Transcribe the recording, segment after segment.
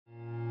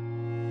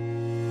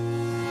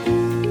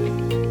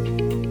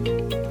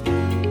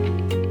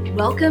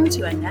Welcome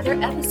to another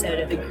episode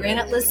of the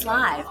Granite List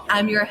Live.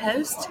 I'm your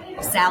host,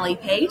 Sally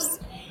Pace,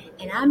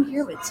 and I'm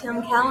here with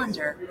Tim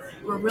Callender.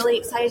 We're really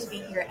excited to be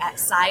here at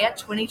SIIA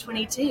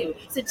 2022.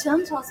 So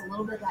Tim, tell us a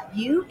little bit about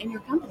you and your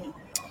company.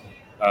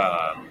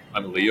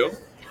 I'm Leo,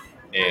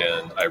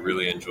 and I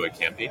really enjoy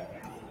camping.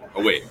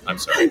 Oh, wait, I'm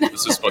sorry.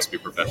 This is supposed to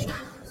be professional.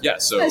 Yeah,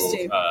 so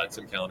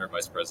Tim Callender,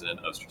 Vice President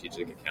of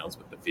Strategic Accounts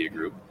with the Phia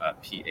Group,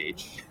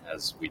 PH,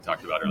 as we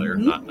talked about earlier.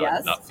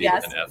 Not Phia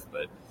with an F,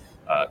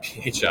 but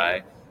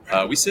PHI.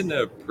 We sit in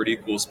a pretty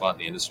cool spot in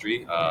the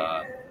industry.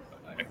 I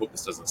hope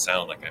this doesn't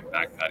sound like I'm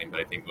backpatting,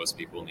 but I think most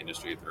people in the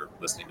industry, if they're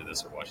listening to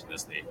this or watching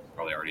this, they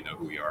probably already know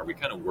who we are. We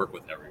kind of work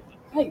with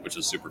everyone, which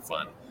is super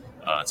fun.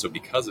 So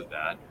because of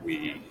that,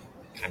 we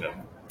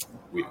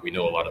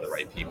know a lot of the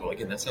right people.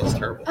 Again, that sounds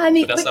terrible. I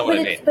mean, but that's not what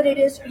I mean. But it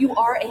is. You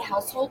are a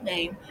household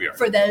name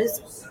for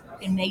those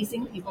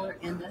amazing people who are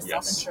in the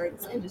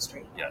self-insurance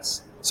industry.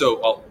 Yes.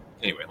 So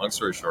anyway, long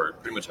story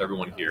short, pretty much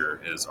everyone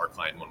here is our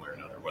client in one way or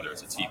another, whether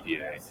it's a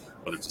TPA,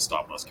 whether it's a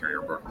stop-loss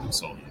carrier, broker,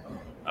 consultant.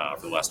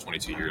 For the last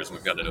 22 years, and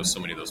we've gotten to know so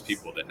many of those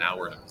people that now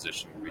we're in a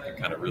position where we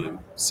can kind of really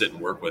sit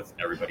and work with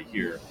everybody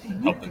here,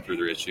 help them through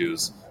their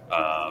issues.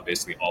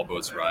 Basically, all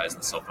boats rise in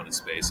the self-funded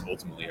space.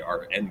 Ultimately,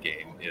 our end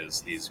game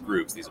is these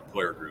groups, these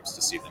employer groups,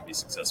 to see them be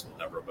successful,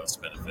 have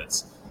robust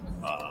benefits,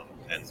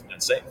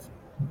 and safe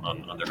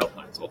on their health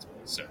plans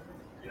ultimately. So,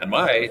 and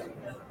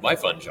my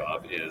fun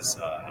job is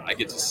I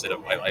get to sit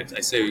up. I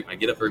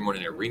get up every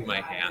morning and I wring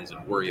my hands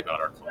and worry about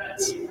our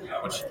clients,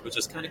 which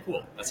is kind of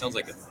cool. That sounds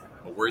like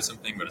a worrisome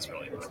thing, but it's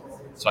really not.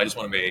 So I just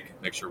want to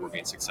make sure we're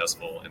being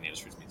successful and the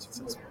industry's being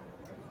successful.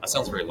 That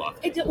sounds very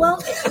lofty.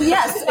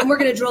 Yes, and we're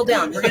going to drill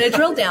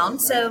down.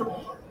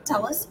 So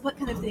tell us, what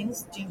kind of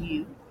things do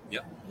you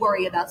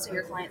worry about so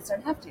your clients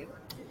don't have to?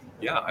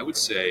 Yeah, I would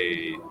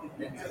say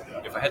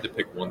if I had to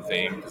pick one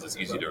thing, because it's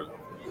easy to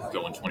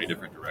go in 20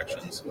 different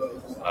directions,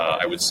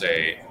 I would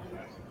say,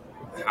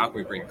 how can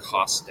we bring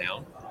costs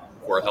down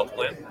for a health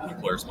plan, an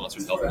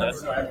employer-sponsored health plan,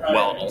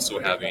 while also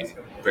having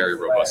very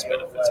robust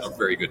benefits, a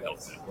very good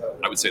health plan.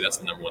 I would say that's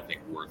the number one thing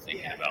we're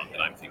thinking about,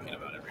 that I'm thinking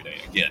about every day.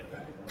 Again,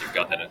 you've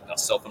got that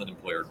self-funded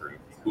employer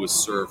group who is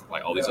served by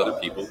all these other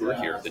people who are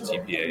here, the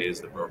TPAs,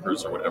 the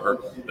brokers, or whatever,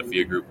 the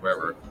Phia Group,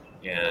 whoever.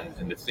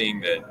 And the thing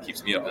that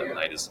keeps me up at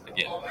night is,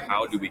 again,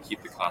 how do we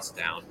keep the costs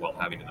down while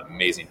having an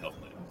amazing health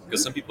plan?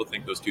 Because some people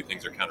think those two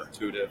things are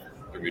counterintuitive,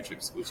 they're mutually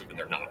exclusive, and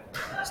they're not.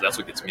 So that's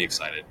what gets me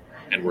excited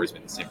and worries me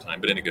at the same time,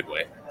 but in a good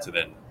way, to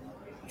then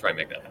try and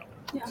make that happen.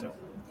 Yeah. So,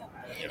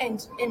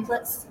 And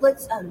let's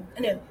I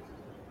know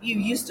you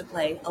used to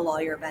play a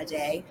lawyer by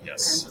day.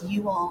 Yes.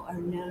 You all are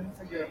known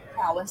for your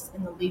prowess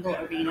in the legal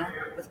arena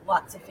with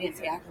lots of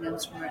fancy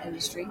acronyms from our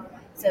industry.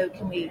 So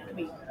can we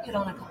hit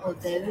on a couple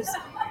of those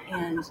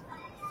and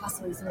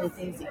possibly some of the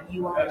things that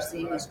you all are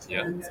seeing as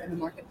trends in the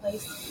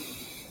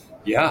marketplace?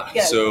 Yeah.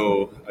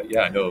 So,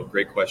 no,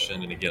 great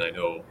question. And again, I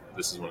know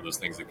this is one of those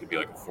things that could be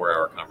like a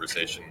 4-hour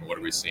conversation. What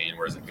are we seeing?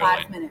 Where's it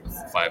going?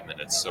 5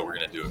 minutes. So we're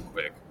going to do it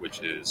quick,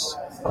 which is,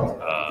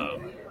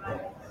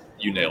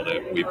 you nailed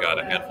it. We've got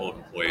a handful of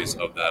employees.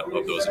 Of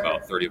those,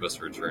 about 30 of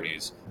us are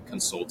attorneys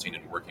consulting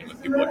and working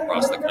with people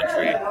across the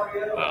country.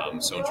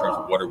 So in terms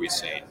of what are we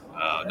seeing,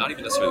 not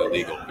even necessarily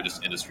legal, but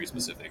just industry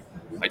specific,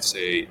 I'd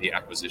say the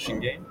acquisition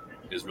game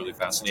is really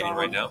fascinating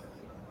right now.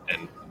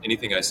 And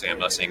anything I say, I'm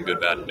not saying good,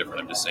 bad, and different.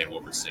 I'm just saying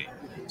what we're seeing.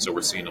 So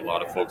we're seeing a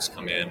lot of folks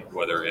come in,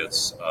 whether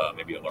it's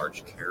maybe a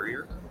large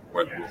carrier,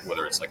 or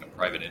whether it's like a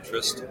private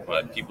interest,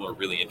 but people are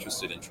really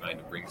interested in trying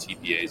to bring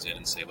TPAs in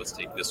and say, let's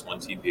take this one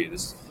TPA,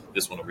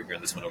 this one over here,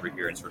 and this one over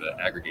here, and sort of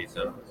aggregate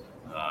them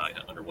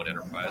under one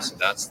enterprise. So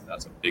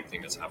that's a big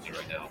thing that's happening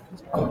right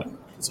now,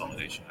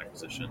 consolidation,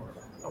 acquisition,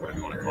 whatever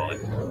you want to call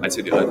it. I'd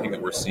say the other thing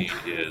that we're seeing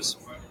is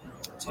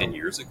 10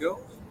 years ago,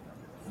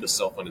 the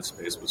self-funded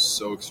space was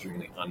so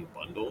extremely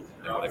unbundled.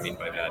 And what I mean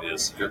by that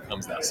is, here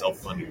comes that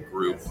self-funded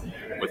group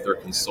with their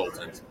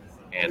consultant,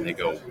 and they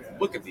go,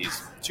 look at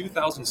these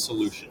 2,000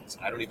 solutions.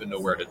 I don't even know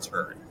where to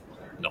turn.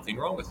 Nothing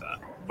wrong with that.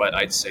 But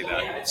I'd say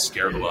that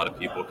scared a lot of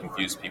people,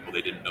 confused people.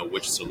 They didn't know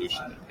which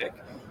solution to pick.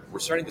 We're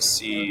starting to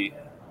see,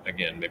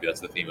 again, maybe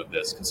that's the theme of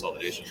this,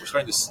 consolidation. We're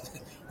starting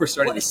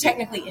to see,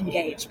 technically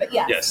engaged, but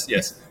yes.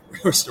 Yes.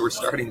 We're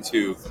starting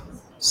to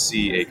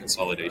see a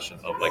consolidation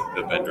of like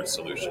the vendor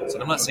solutions.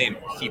 And I'm not saying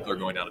people are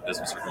going out of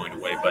business or going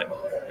away,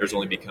 but there's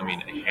only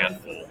becoming a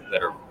handful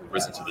that are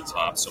risen to the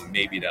top. So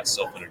maybe that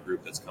self-funded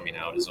group that's coming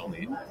out is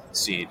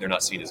they're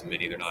not seeing as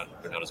many, they're not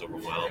as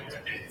overwhelmed.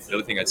 The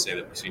other thing I'd say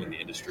that we're seeing in the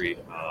industry,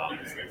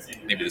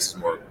 maybe this is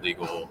more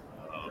legal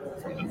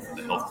from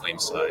the health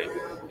claims side,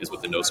 is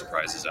with the No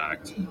Surprises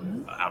Act,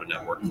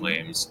 out-of-network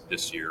claims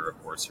this year.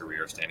 Of course, here we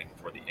are standing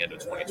toward the end of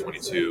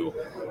 2022.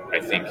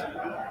 I think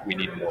we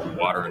need more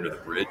water under the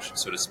bridge,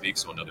 so to speak,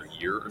 so another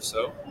year or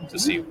so, to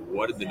see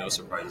what did the No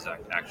Surprises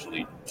Act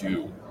actually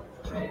do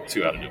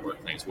to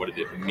out-of-network claims. What did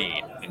it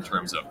mean in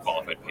terms of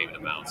qualified payment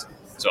amounts?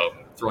 So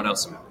throwing out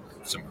some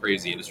some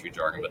crazy industry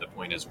jargon, but the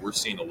point is we're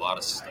seeing a lot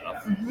of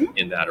stuff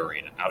in that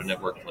arena.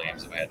 Out-of-network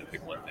claims, if I had to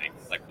pick one thing.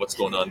 Like, what's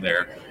going on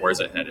there? Where is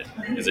it headed?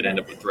 Is it end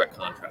up with direct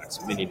contracts,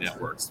 mini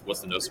networks?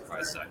 What's the no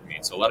surprise side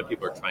mean? So a lot of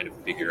people are trying to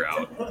figure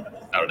out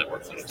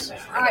out-of-network claims.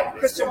 All right,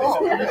 crystal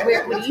ball.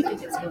 What do you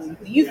think it's going?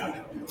 What do you think?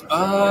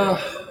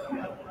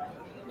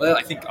 Well,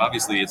 I think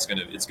obviously it's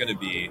gonna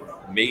be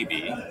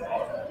maybe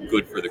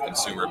good for the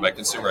consumer. By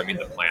consumer, I mean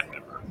the plan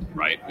member,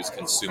 right? Who's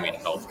consuming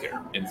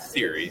healthcare. In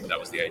theory, that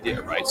was the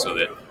idea, right? So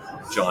that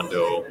John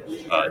Doe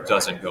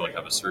doesn't go and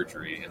have a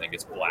surgery and then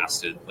gets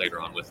blasted later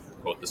on with,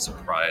 quote, the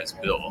surprise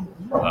bill.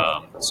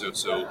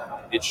 So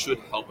it should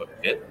help a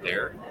bit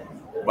there,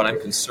 but I'm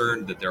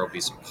concerned that there will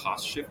be some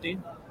cost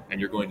shifting,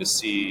 and you're going to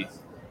see.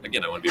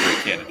 Again, I want to be very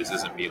candid. This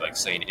isn't me like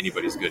saying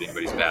anybody's good,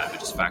 anybody's bad, but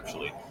just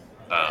factually.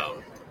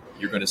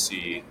 You're going to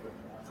see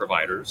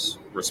providers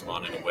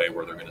respond in a way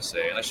where they're going to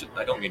say, and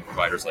I don't mean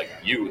providers like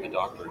you, the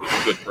doctor, who's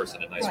a good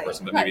person, a nice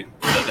person, but maybe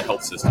the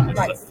health system, which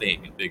is a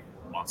thing, a big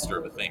monster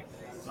of a thing.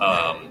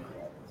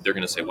 They're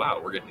going to say, wow,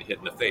 we're getting hit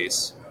in the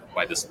face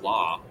by this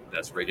law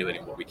that's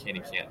regulating what we can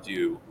and can't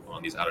do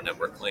on these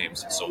out-of-network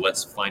claims. So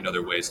let's find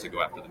other ways to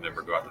go after the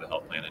member, go after the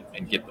health plan,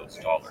 and get those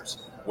dollars,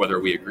 whether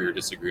we agree or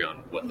disagree on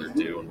what they're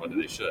due and whether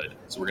they should.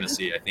 So we're going to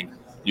see, I think,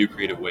 new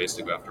creative ways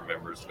to go after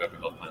members, to go after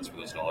health plans for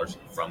those dollars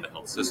from the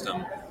health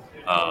system.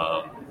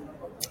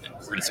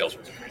 We're going to see all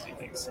sorts of crazy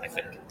things, I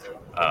think.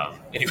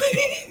 Anyway,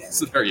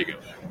 so there you go.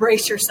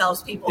 Brace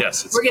yourselves, people.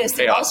 Yes, we're going to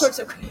see all sorts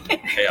of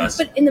chaos,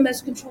 but in the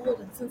most controlled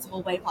and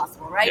sensible way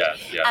possible, right?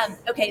 Yeah.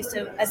 Okay,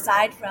 so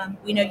aside from,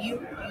 we know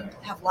you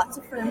have lots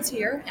of friends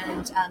here,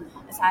 and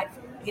aside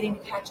from getting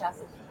to catch up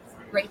with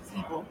great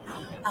people,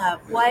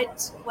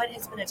 what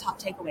has been a top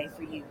takeaway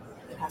for you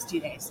the past 2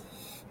 days?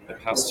 The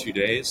past 2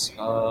 days,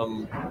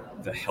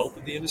 the health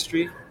of the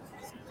industry,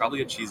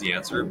 probably a cheesy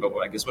answer, but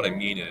I guess what I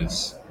mean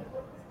is,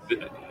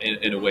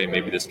 in a way,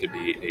 maybe this could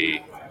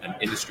be an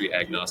industry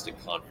agnostic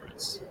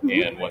conference.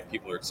 And what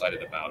people are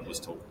excited about was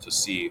to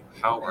see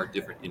how are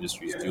different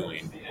industries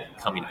doing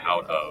coming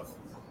out of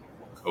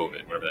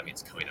COVID, whatever that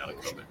means, coming out of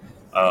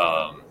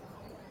COVID.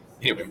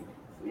 Anyway,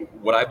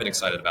 what I've been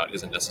excited about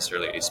isn't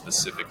necessarily a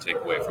specific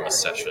takeaway from a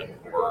session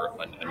or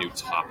a new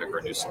topic or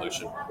a new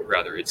solution.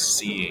 Rather, it's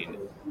seeing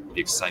the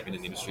excitement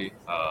in the industry,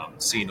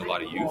 seeing a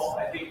lot of youth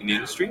in the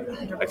industry.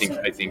 I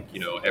think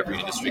every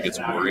industry gets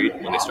worried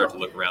when they start to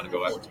look around and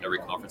go out to every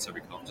conference, and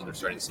they're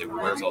starting to say,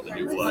 well, where's all the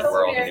new blood?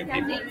 Where are all the new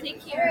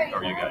people? How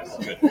are you guys?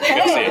 Good. Good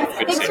to see you.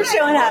 Thanks for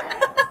showing up.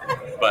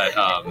 But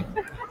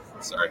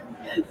sorry,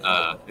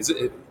 is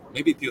it?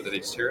 Maybe people that they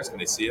just hear us, when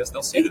they see us,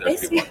 they'll see that there's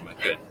people walking by.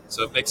 Good.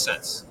 So it makes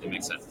sense.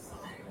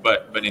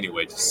 But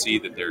anyway, to see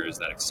that there is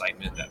that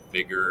excitement, that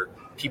vigor,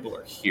 people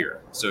are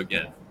here. So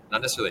again,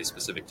 not necessarily a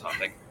specific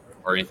topic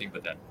or anything,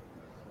 but that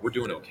we're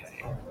doing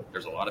okay.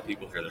 There's a lot of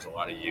people here. There's a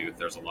lot of youth.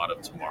 There's a lot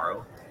of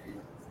tomorrow.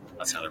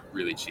 That sounded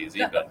really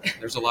cheesy, but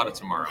there's a lot of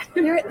tomorrow.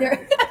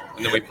 There.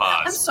 And then we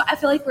pause. I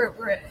feel like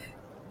we're at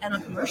a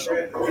commercial.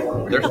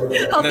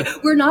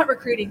 We're not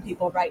recruiting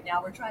people right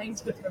now. We're trying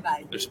to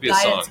provide there should be a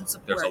guidance song. and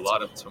support. There's a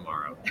lot of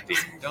tomorrow. Ding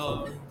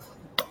dong.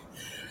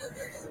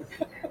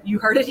 You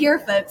heard it here,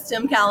 folks.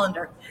 Tim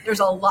Callender. There's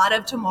a lot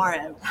of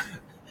tomorrow.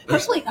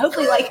 Hopefully,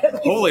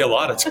 Hopefully, a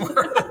lot of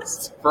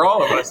tomorrows for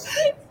all of us.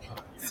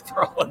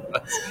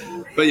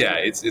 But yeah,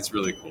 it's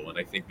really cool, and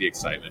I think the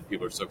excitement.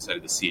 People are so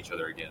excited to see each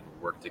other again,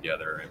 work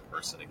together in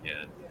person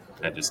again,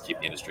 and just keep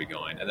the industry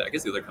going. And I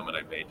guess the other comment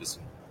I made, just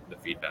the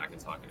feedback and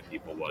talking to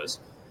people, was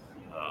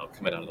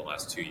coming out of the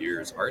last 2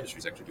 years, our industry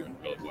is actually doing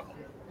really well.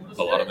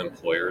 A lot of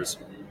employers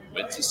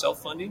went to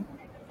self-funding.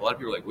 A lot of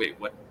people are like, wait,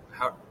 what?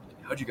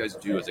 How'd you guys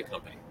do as a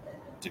company?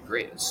 Did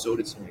great, and so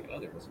did so many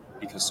others,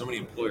 because so many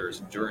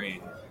employers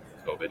during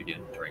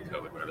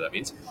COVID, whatever that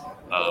means,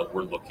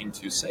 were looking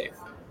to save.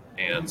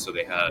 And so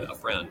they had a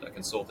friend, a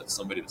consultant,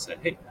 somebody that said,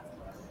 hey,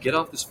 get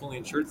off this fully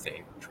insured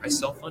thing, try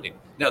self-funding.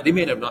 Now, they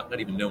may have not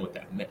even known what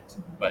that meant,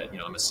 but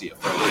I'm a CFO,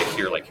 I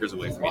hear, here's a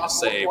way for me to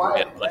save, we're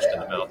getting punched in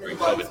the mouth during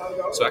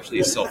COVID. So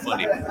actually,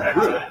 self-funding,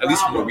 at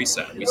least from where we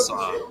sat, we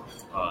saw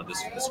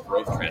this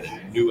growth trend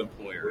in new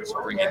employers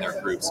bringing their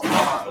groups into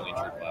fully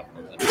insured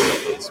platforms and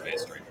self-funding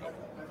space during COVID.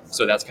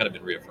 So that's kind of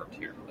been reaffirmed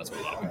here. That's what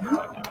a lot of people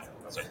are talking about.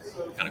 So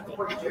kind of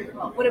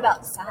cool. What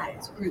about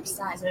size, group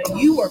size? I know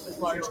you work with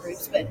large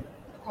groups, but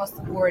across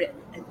the board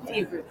at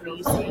Phia Group, what are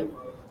you seeing?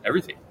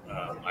 Everything.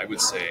 I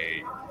would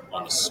say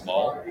on the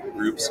small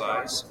group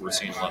size, we're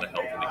seeing a lot of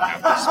help in the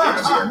captive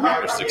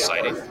space, which is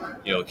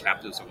exciting.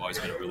 Captives have always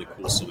been a really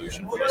cool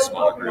solution for those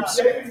smaller groups.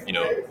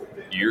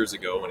 Years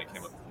ago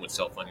when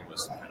self-funding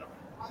was kind of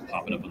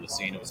popping up on the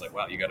scene, it was like,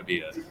 wow, you got to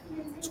be a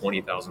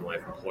 20,000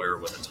 life employer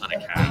with a ton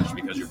of cash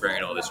because you're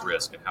bearing all this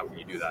risk, and how can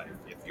you do that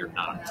if you're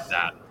not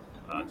that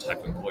type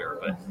of employer?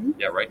 But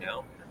yeah, right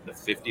now, the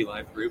 50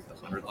 life group, the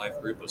 100 life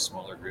group, those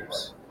smaller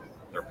groups,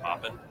 they're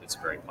popping. It's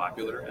very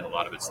popular, and a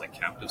lot of it's like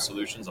captive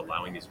solutions,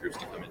 allowing these groups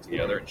to come in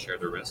together and share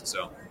their risk.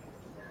 So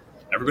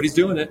everybody's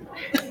doing it.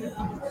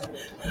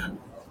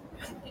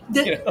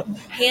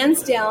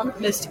 Hands down,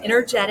 most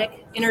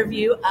energetic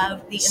interview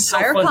of the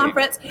entire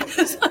conference.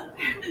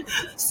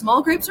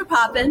 Small groups are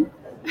popping.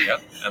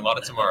 Yep, and a lot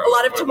of tomorrows. A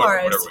lot of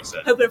tomorrows. Whatever we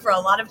said. Hoping for a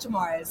lot of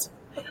tomorrows.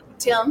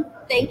 Tim,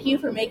 thank you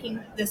for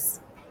making this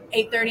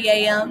 8:30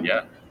 a.m.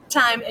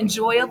 time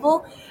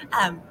enjoyable.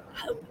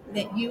 Hope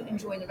that you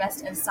enjoy the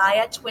rest of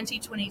SIIA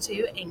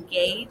 2022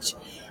 Engage.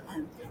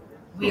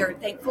 We are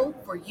thankful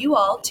for you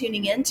all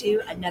tuning in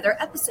to another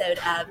episode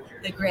of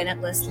the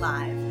Granite List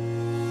Live.